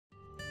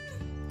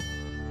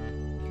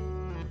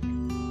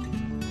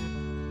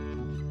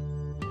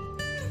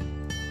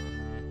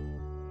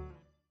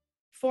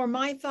For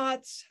my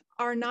thoughts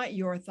are not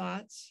your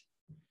thoughts,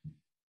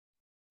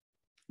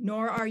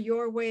 nor are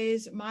your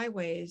ways my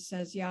ways,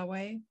 says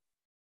Yahweh.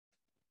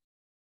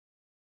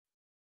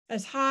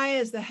 As high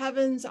as the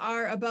heavens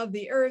are above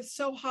the earth,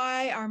 so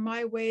high are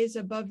my ways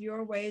above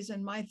your ways,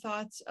 and my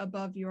thoughts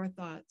above your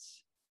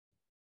thoughts.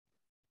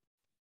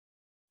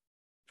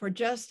 For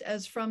just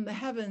as from the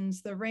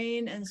heavens the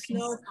rain and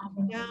snow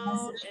come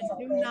down and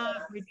do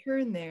not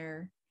return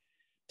there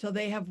till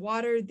they have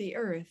watered the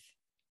earth,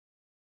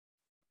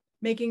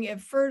 making it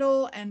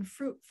fertile and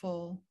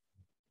fruitful,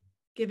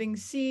 giving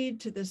seed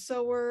to the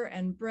sower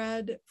and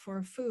bread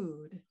for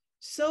food,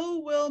 so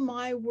will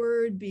my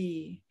word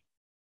be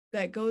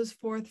that goes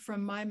forth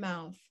from my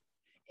mouth.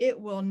 It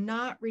will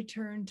not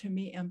return to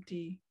me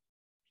empty,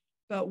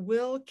 but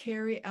will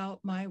carry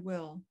out my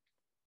will,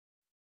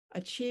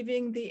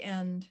 achieving the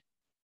end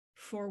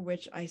for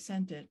which I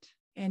sent it.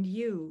 And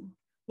you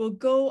will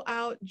go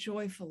out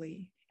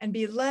joyfully and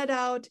be led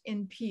out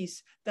in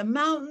peace. The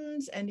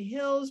mountains and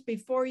hills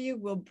before you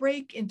will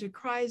break into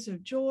cries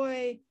of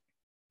joy,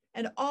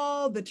 and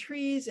all the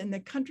trees in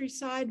the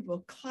countryside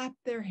will clap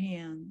their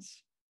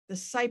hands. The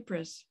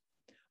cypress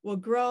will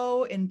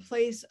grow in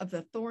place of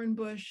the thorn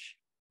bush.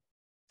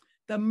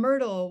 The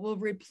myrtle will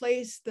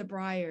replace the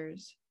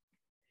briars,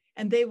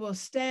 and they will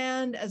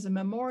stand as a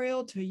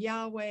memorial to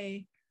Yahweh,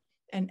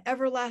 an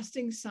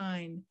everlasting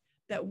sign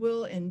that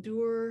will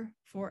endure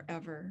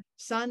forever.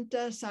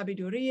 Santa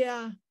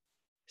Sabiduría,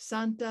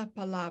 Santa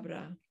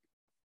Palabra.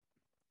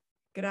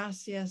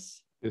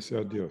 Gracias. Yes,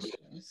 Dios.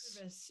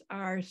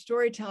 Our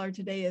storyteller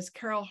today is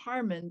Carole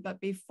Harmon, but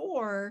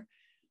before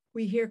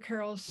we hear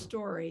Carole's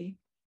story,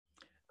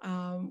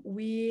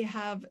 we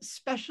have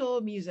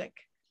special music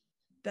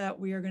that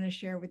we are going to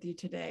share with you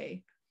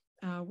today.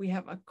 We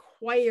have a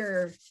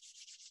choir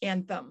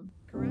anthem,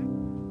 correct?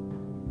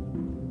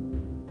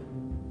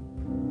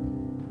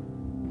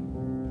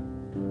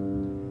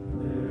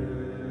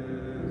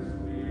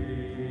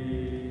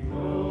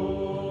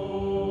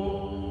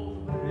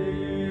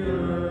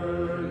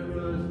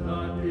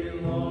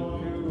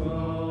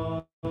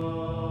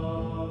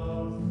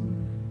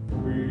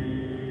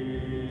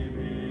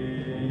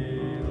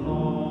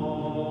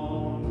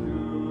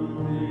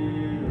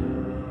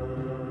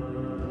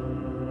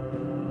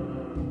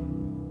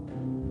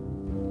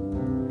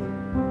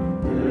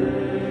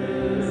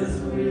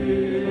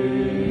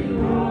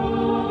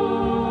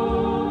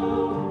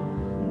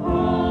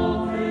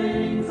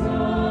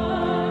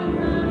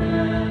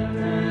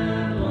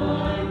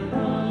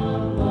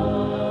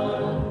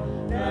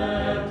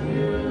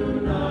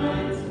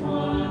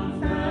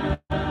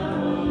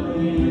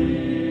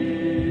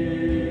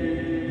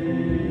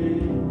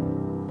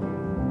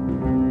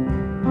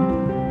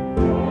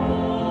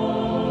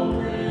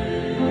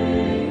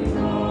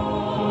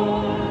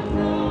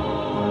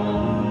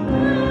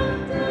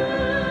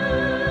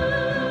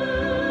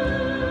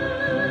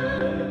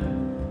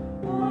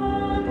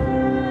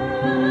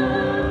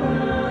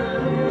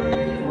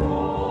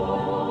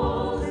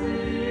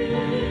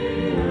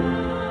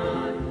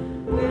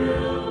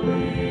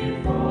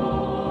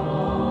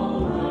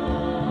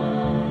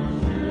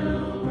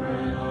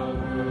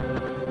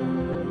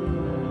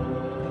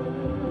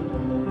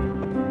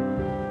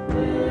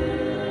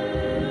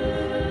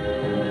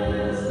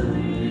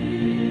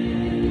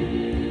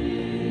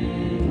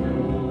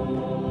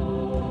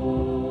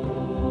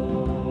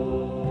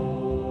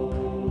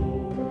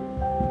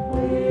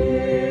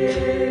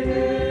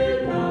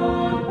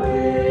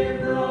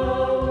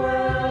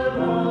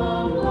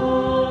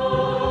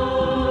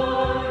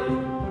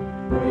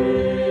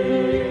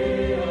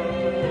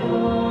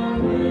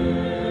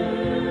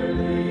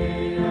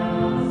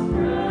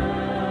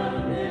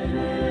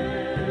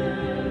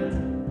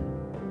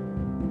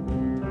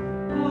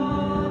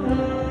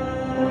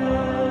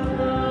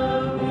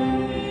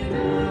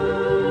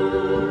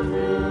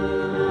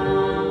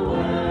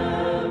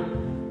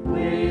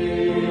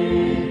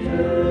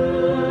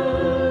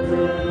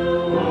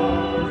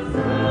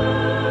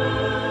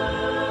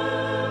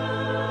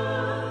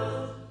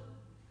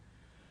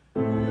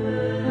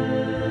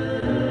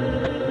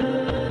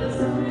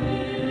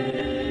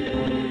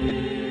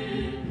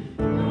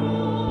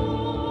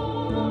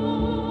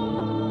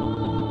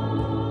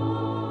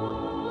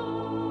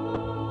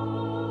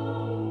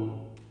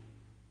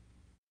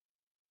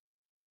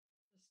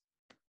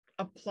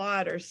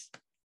 Applaud or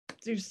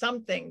do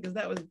something, because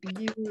that was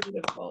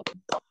beautiful.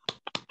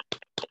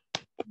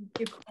 Thank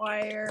you,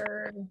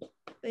 choir.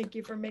 Thank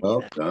you for making well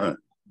that done.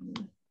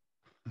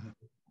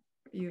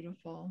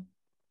 Beautiful.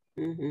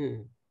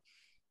 Mm-hmm.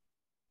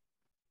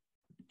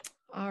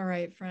 All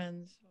right,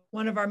 friends.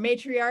 One of our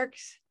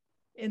matriarchs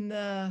in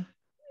the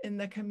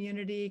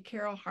community,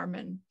 Carole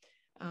Harmon,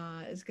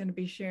 is going to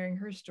be sharing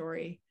her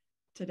story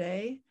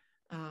today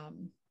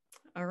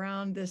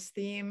around this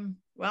theme.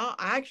 Well,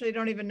 I actually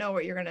don't even know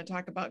what you're going to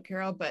talk about,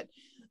 Carole, but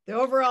the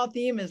overall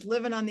theme is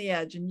living on the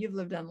edge, and you've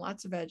lived on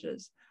lots of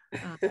edges.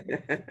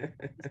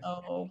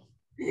 So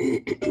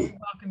we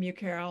welcome you,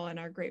 Carole, and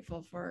are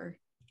grateful for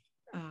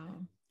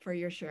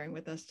your sharing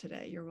with us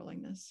today, your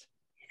willingness.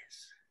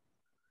 Yes.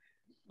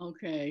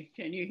 Okay,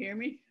 can you hear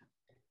me?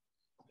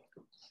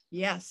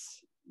 Yes.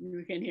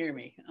 You can hear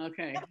me.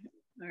 Okay,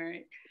 all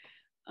right.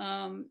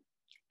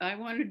 I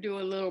want to do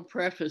a little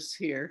preface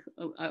here.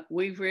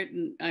 I've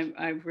written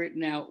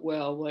out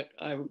well what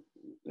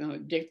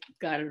Dick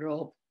got it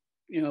all,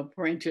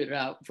 printed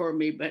out for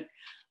me, but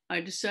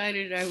I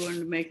decided I wanted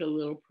to make a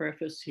little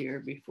preface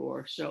here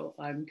before, so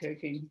I'm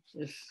taking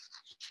this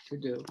to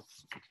do.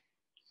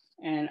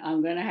 And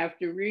I'm going to have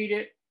to read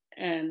it,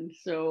 and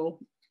so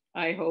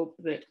I hope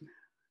that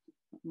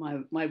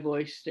my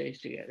voice stays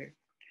together.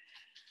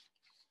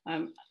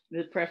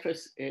 The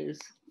preface is,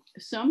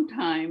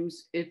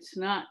 sometimes it's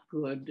not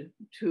good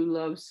to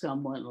love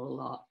someone a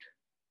lot.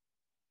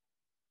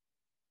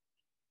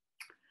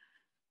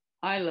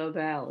 I love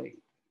Allie.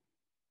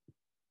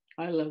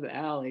 I love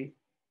Allie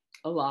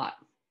a lot.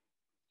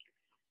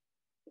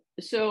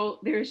 So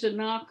there's a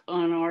knock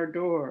on our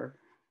door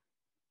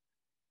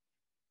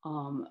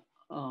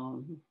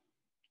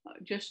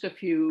just a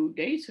few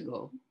days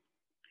ago.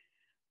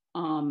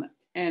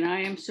 And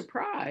I am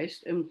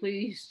surprised and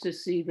pleased to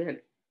see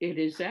that it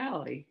is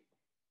Allie.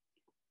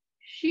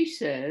 She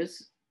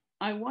says,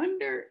 I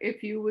wonder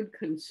if you would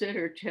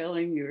consider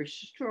telling your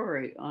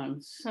story on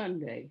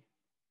Sunday.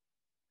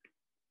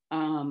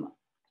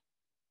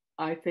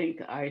 I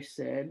think I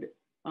said,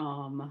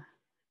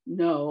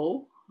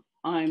 no,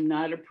 I'm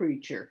not a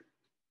preacher.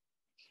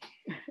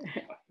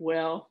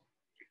 Well,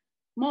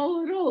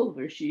 mull it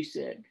over, she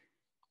said.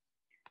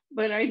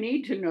 But I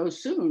need to know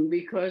soon,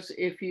 because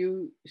if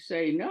you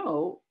say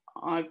no,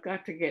 I've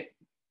got to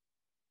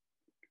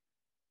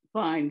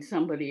find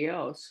somebody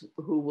else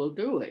who will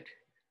do it.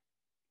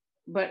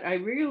 But I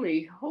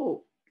really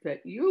hope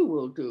that you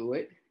will do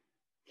it.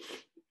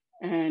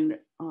 And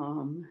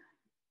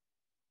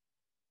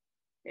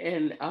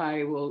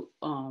I will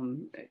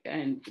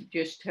and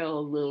just tell a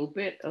little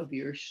bit of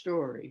your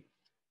story.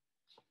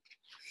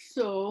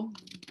 So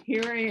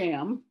here I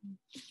am.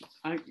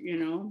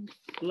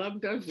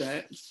 Love does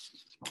that.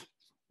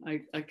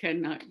 I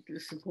cannot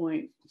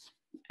disappoint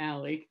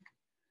Allie.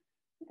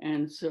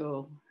 And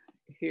so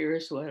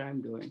here's what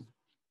I'm doing.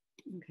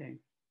 Okay.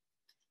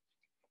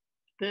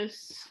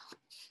 This,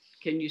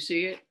 can you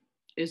see it?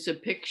 Is a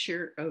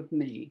picture of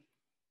me.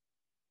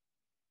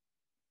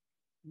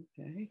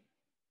 Okay.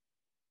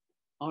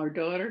 Our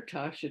daughter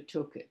Tasha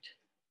took it.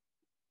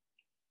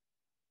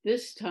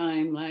 This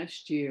time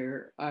last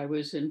year, I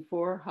was in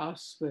 4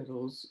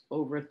 hospitals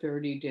over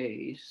 30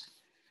 days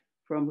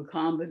from a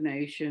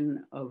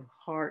combination of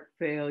heart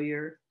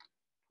failure,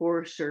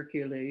 poor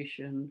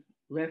circulation,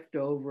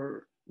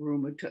 leftover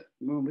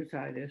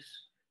rheumatitis,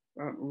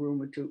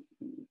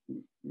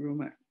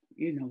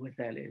 you know what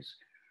that is,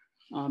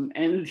 and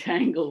a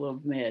tangle of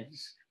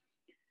meds.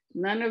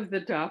 None of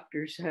the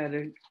doctors had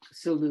a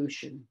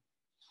solution.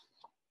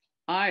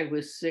 I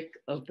was sick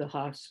of the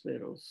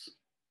hospitals.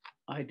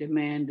 I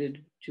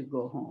demanded to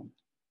go home.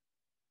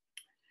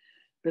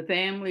 The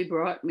family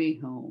brought me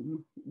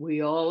home.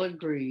 We all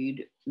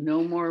agreed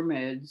no more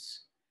meds,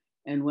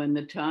 and when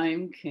the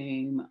time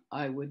came,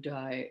 I would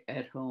die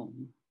at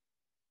home.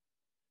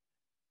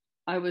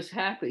 I was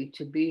happy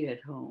to be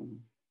at home,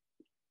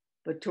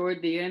 but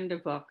toward the end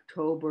of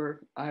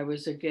October, I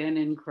was again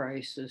in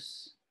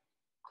crisis,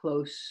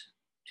 close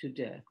to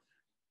death.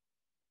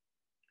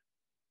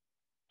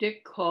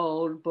 Dick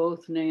called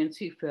both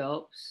Nancy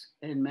Phelps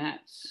and Matt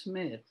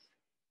Smith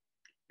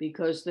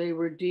because they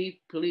were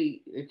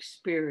deeply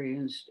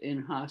experienced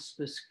in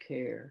hospice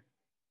care.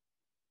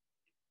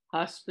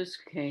 Hospice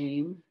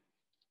came,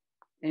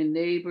 and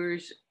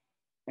neighbors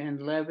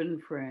and 11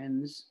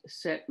 friends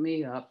set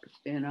me up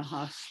in a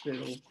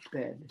hospital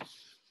bed.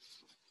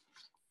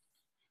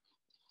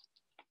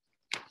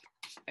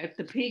 At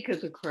the peak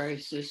of the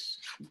crisis,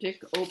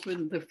 Dick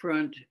opened the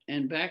front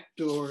and back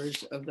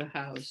doors of the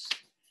house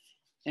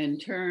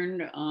and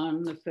turned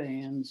on the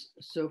fans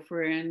so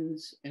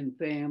friends and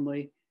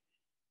family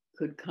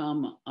could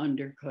come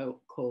under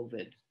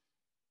COVID.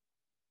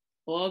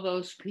 All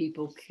those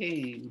people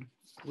came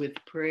with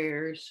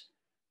prayers,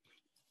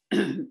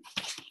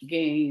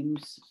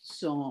 games,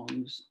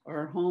 songs.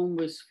 Our home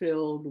was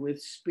filled with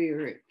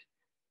spirit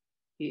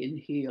in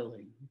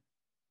healing.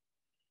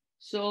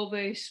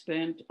 Solveig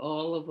spent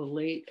all of a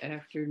late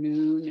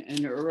afternoon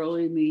and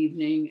early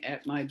evening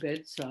at my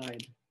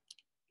bedside,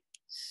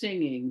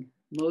 singing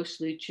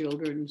mostly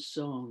children's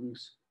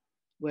songs,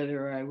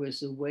 whether I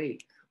was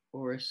awake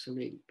or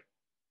asleep.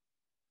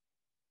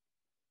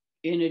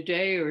 In a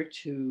day or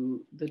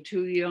two, the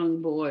 2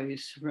 young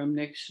boys from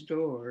next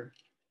door,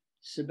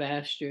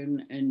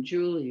 Sebastian and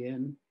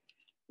Julian,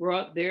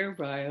 brought their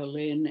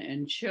violin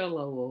and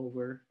cello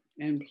over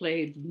and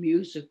played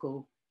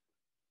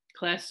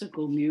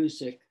classical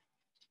music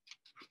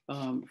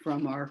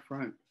from our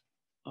front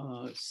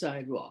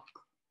sidewalk.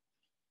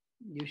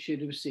 You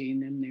should have seen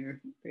them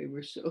there. They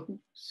were so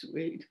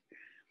sweet.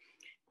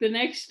 The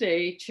next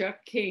day,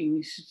 Chuck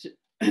King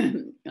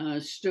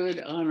stood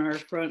on our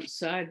front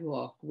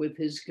sidewalk with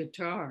his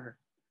guitar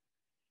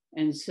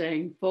and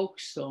sang folk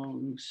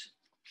songs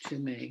to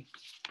me.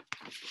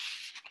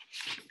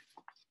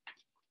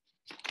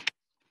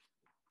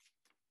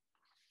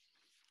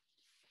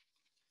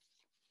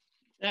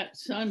 That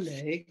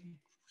Sunday,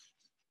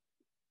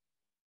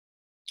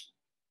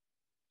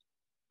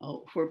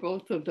 oh, for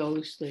both of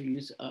those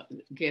things,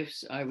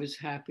 gifts, I was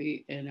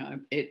happy,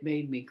 and it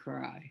made me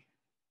cry.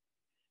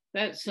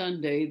 That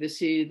Sunday, the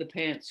Seat of the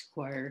Pants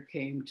choir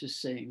came to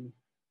sing.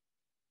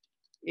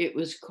 It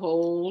was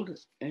cold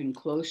and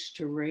close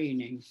to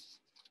raining.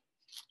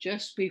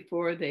 Just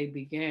before they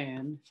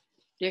began,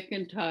 Dick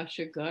and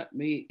Tasha got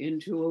me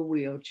into a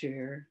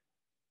wheelchair,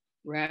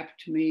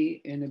 wrapped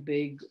me in a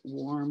big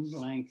warm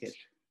blanket,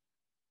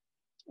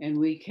 and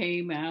we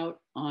came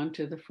out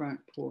onto the front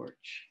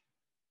porch.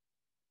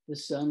 The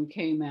sun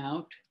came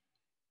out,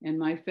 and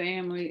my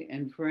family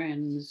and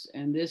friends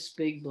and this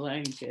big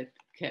blanket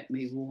kept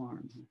me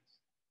warm.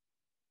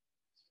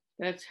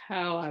 That's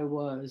how I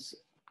was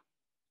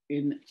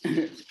in,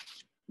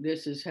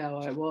 this is how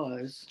I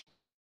was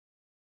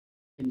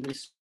in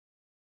this.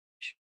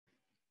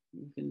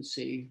 You can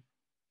see,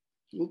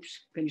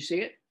 oops, can you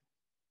see it?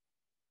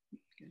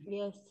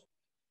 Yes.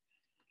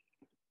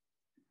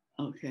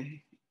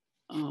 Okay.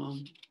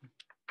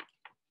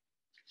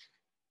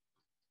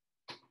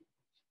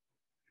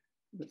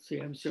 Let's see,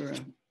 I'm sure.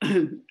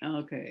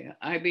 Okay,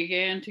 I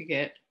began to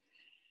get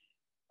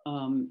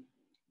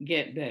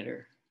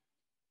better,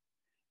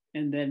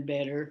 and then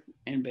better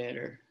and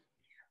better.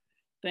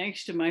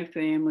 Thanks to my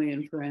family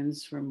and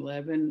friends from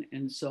Levin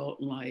and Salt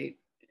and Light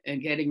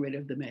and getting rid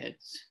of the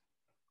meds.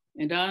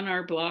 And on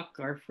our block,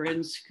 our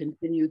friends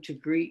continue to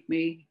greet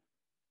me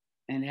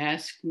and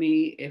ask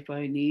me if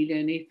I need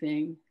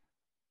anything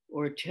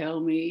or tell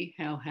me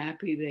how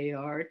happy they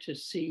are to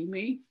see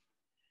me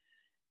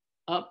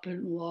up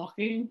and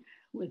walking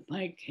with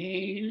my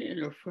cane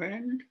and a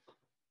friend,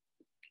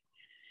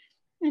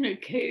 and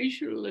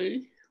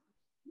occasionally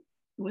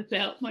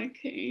without my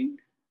cane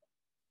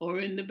or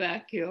in the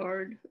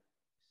backyard,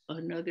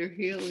 another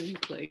healing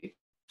place.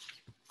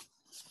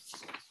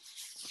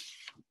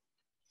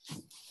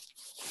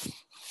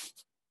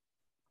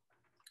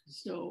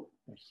 So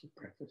that's the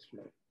preface,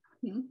 Flo.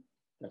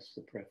 That's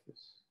the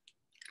preface.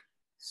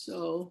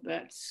 So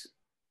that's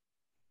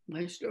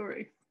my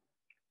story.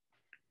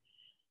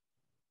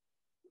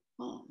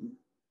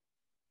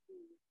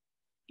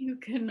 You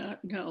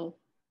cannot know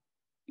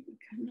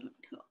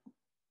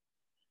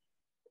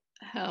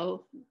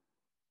how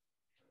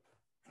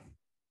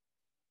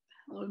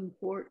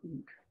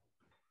important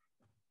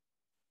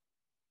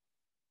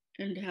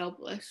and how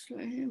blessed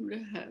I am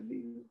to have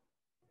you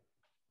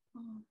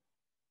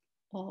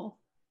all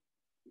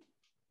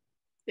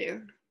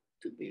there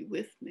to be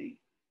with me.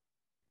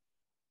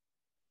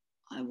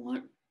 I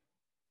want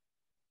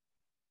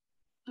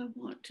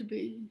to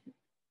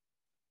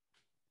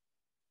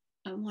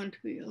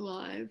be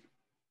alive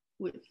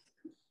with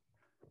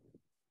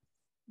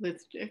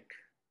Dick.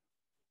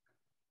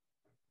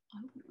 I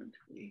want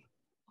to be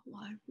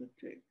alive with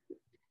Dick.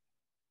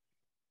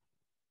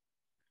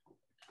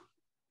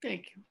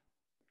 Thank you.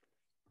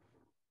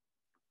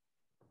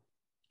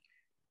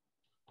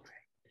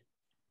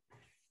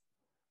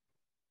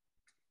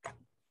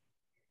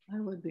 I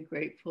would be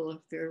grateful if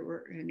there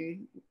were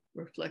any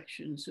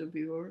reflections of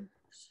yours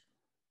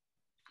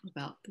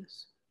about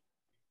this.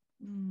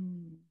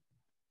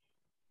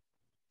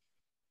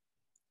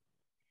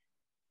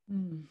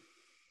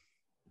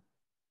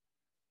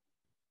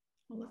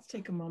 Well, let's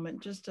take a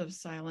moment just of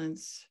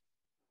silence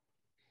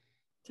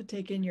to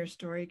take in your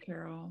story,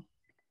 Carole.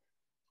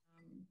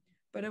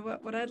 But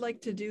what I'd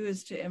like to do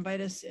is to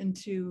invite us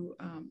into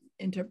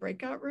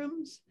breakout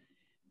rooms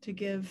to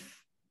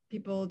give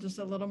people just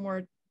a little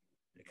more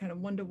kind of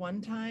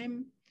one-to-one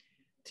time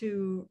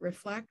to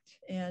reflect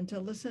and to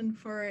listen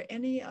for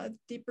any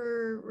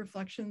deeper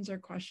reflections or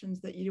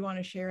questions that you want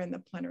to share in the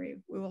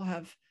plenary. We will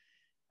have,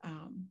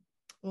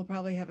 we'll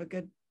probably have a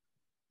good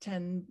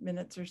 10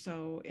 minutes or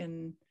so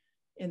in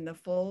the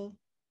full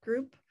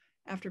group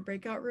after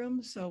breakout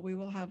rooms. So we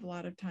will have a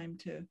lot of time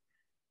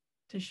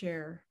to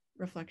share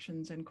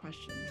reflections and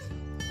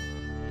questions.